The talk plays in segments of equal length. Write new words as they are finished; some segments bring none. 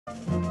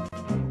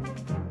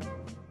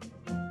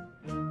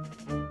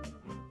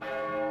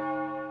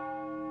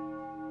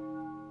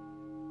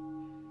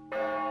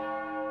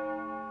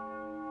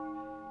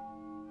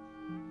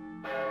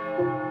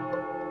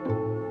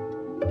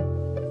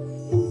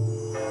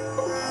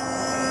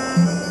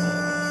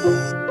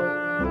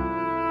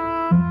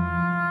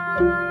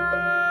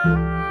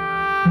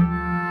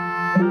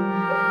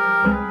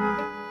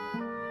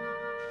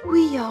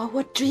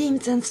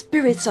and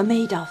spirits are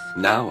made of.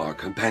 Now our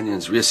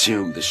companions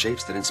reassume the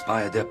shapes that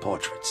inspired their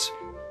portraits.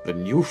 The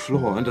new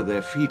floor under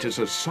their feet is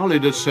as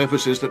solid as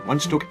surfaces that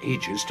once took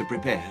ages to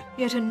prepare.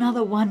 Yet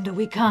another wonder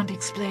we can't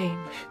explain.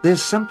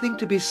 There's something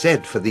to be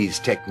said for these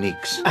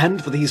techniques.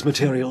 And for these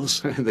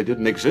materials. They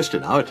didn't exist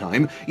in our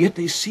time, yet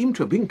they seem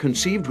to have been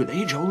conceived with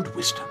age-old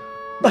wisdom.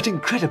 But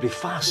incredibly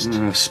fast.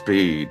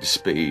 Speed,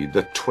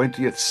 the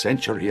 20th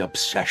century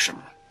obsession.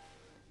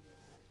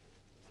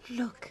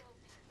 Look,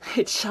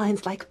 it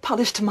shines like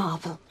polished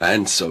marble.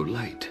 And so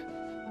light.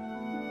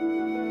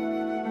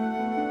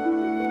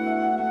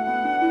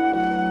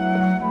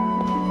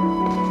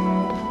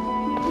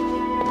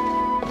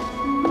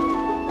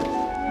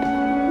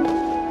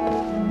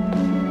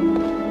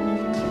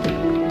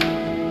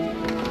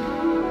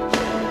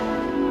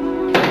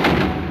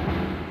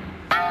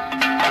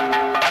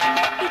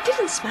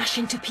 Smash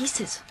into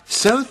pieces.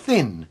 So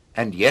thin,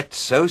 and yet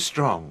so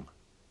strong.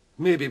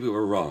 Maybe we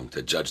were wrong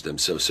to judge them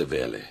so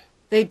severely.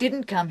 They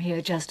didn't come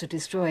here just to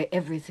destroy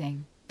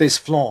everything. This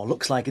floor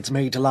looks like it's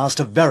made to last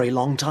a very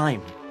long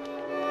time.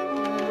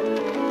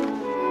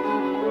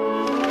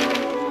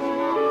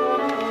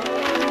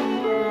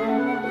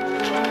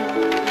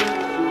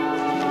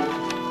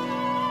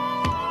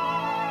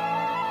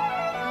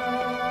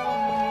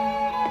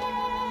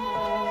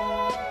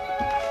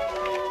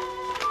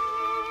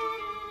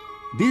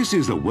 This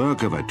is the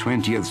work of a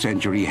 20th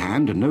century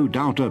hand, no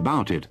doubt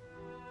about it.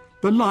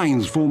 The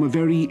lines form a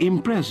very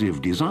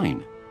impressive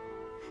design.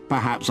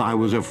 Perhaps I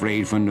was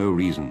afraid for no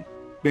reason.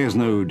 There's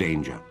no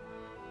danger.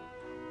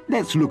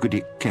 Let's look at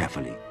it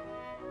carefully.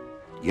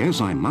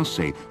 Yes, I must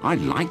say, I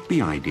like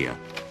the idea.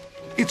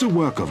 It's a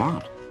work of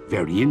art,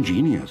 very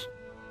ingenious.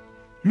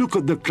 Look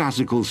at the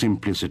classical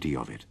simplicity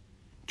of it,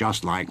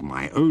 just like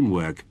my own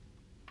work.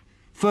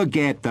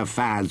 Forget the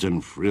fads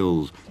and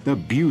frills. The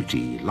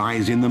beauty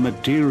lies in the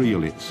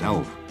material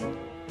itself.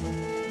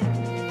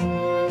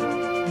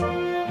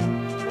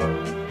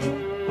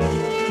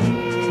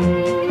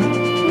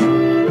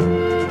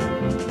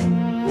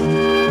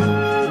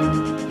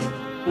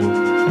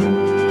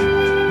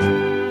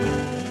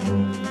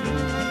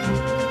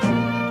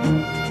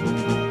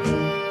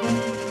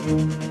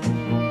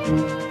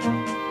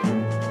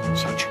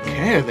 Such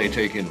care they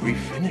take in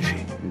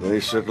refinishing. They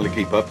certainly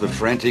keep up the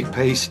frantic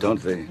pace,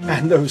 don't they?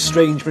 And those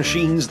strange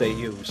machines they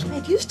use.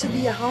 It used to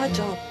be a hard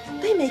job.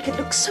 They make it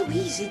look so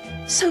easy,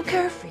 so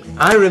carefree.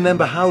 I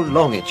remember how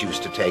long it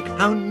used to take,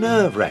 how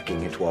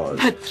nerve-wracking it was.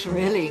 But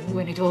thrilling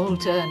when it all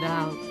turned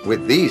out.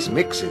 With these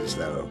mixes,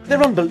 though.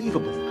 They're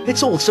unbelievable.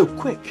 It's all so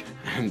quick.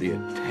 And the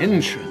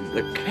attention,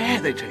 the care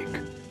they take.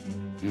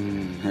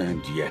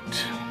 And yet...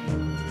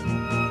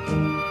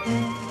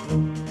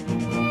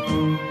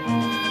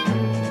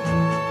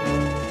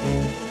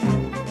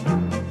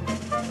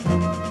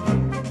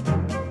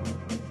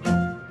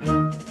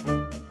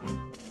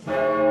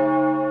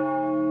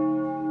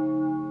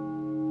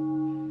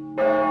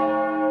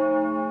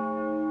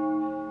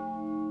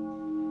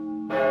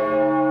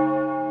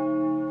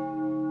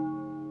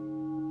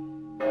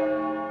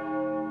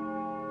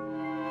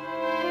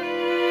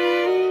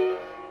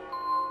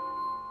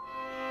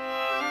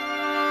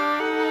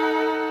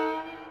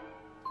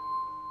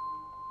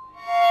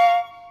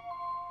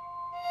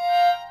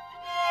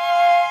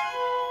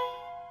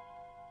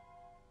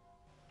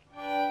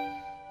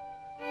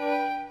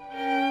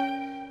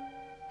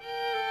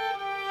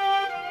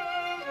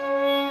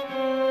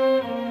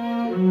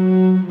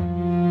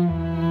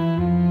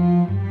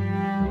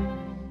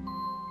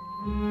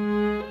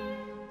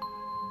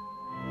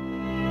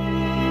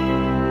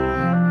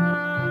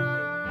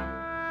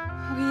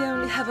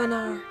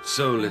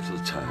 So little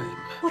time.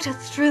 What a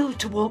thrill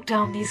to walk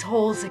down these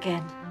halls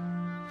again.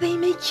 They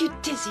make you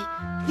dizzy,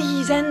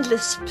 these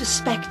endless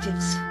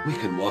perspectives. We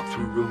can walk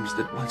through rooms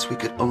that once we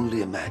could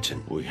only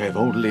imagine. We have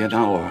only an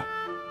hour.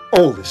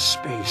 All this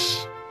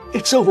space.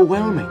 It's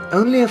overwhelming.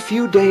 Only a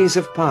few days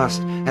have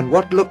passed, and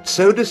what looked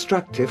so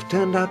destructive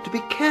turned out to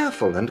be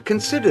careful and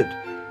considered.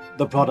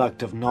 The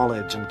product of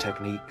knowledge and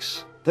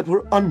techniques that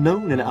were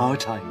unknown in our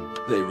time.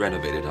 They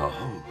renovated our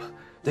home.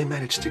 They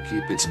managed to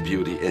keep its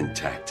beauty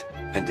intact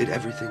and did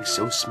everything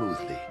so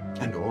smoothly.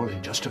 And all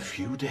in just a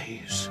few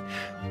days.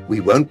 We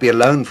won't be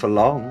alone for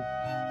long.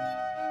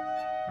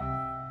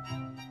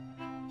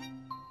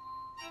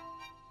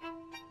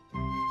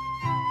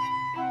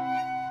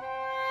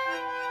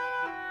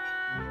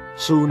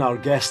 Soon our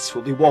guests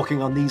will be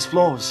walking on these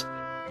floors.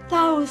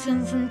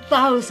 Thousands and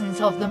thousands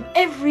of them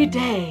every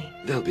day.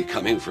 They'll be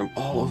coming from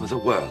all over the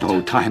world.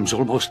 Oh, time's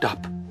almost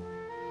up.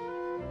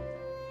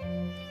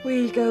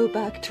 We'll go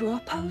back to our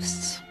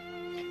posts.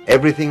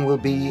 Everything will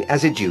be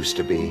as it used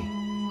to be.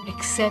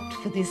 Except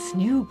for this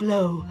new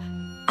glow.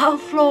 Our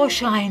floor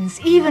shines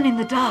even in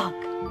the dark.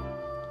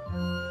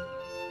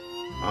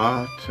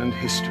 Art and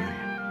history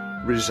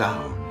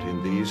resound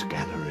in these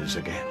galleries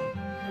again.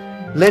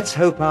 Let's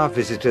hope our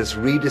visitors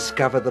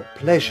rediscover the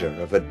pleasure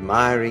of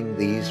admiring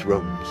these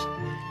rooms,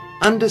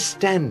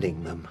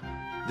 understanding them.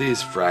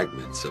 These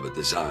fragments of a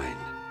design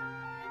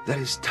that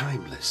is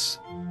timeless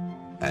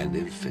and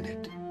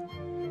infinite.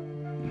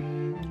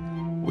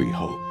 we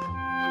hope.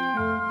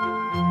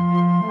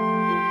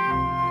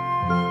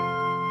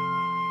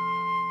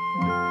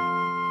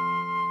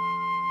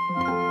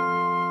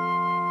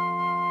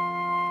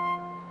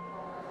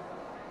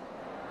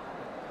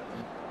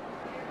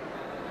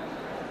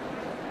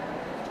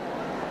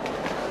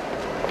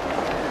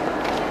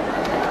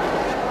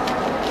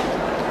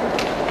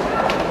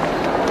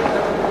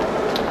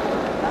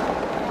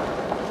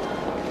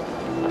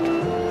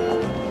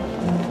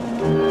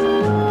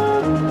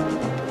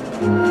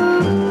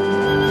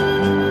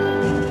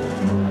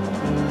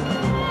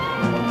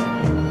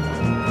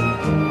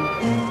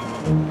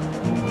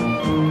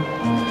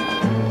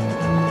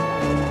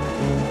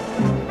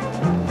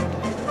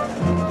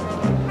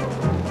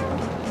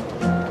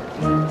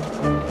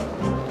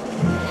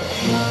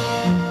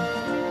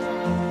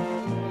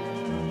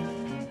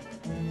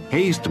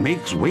 Haste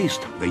makes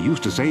waste, they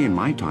used to say in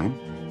my time.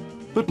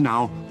 But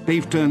now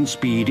they've turned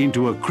speed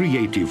into a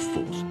creative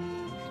force.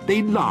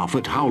 They laugh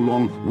at how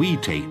long we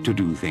take to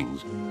do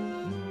things.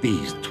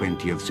 These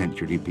 20th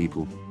century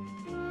people.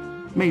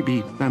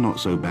 Maybe they're not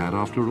so bad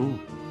after all.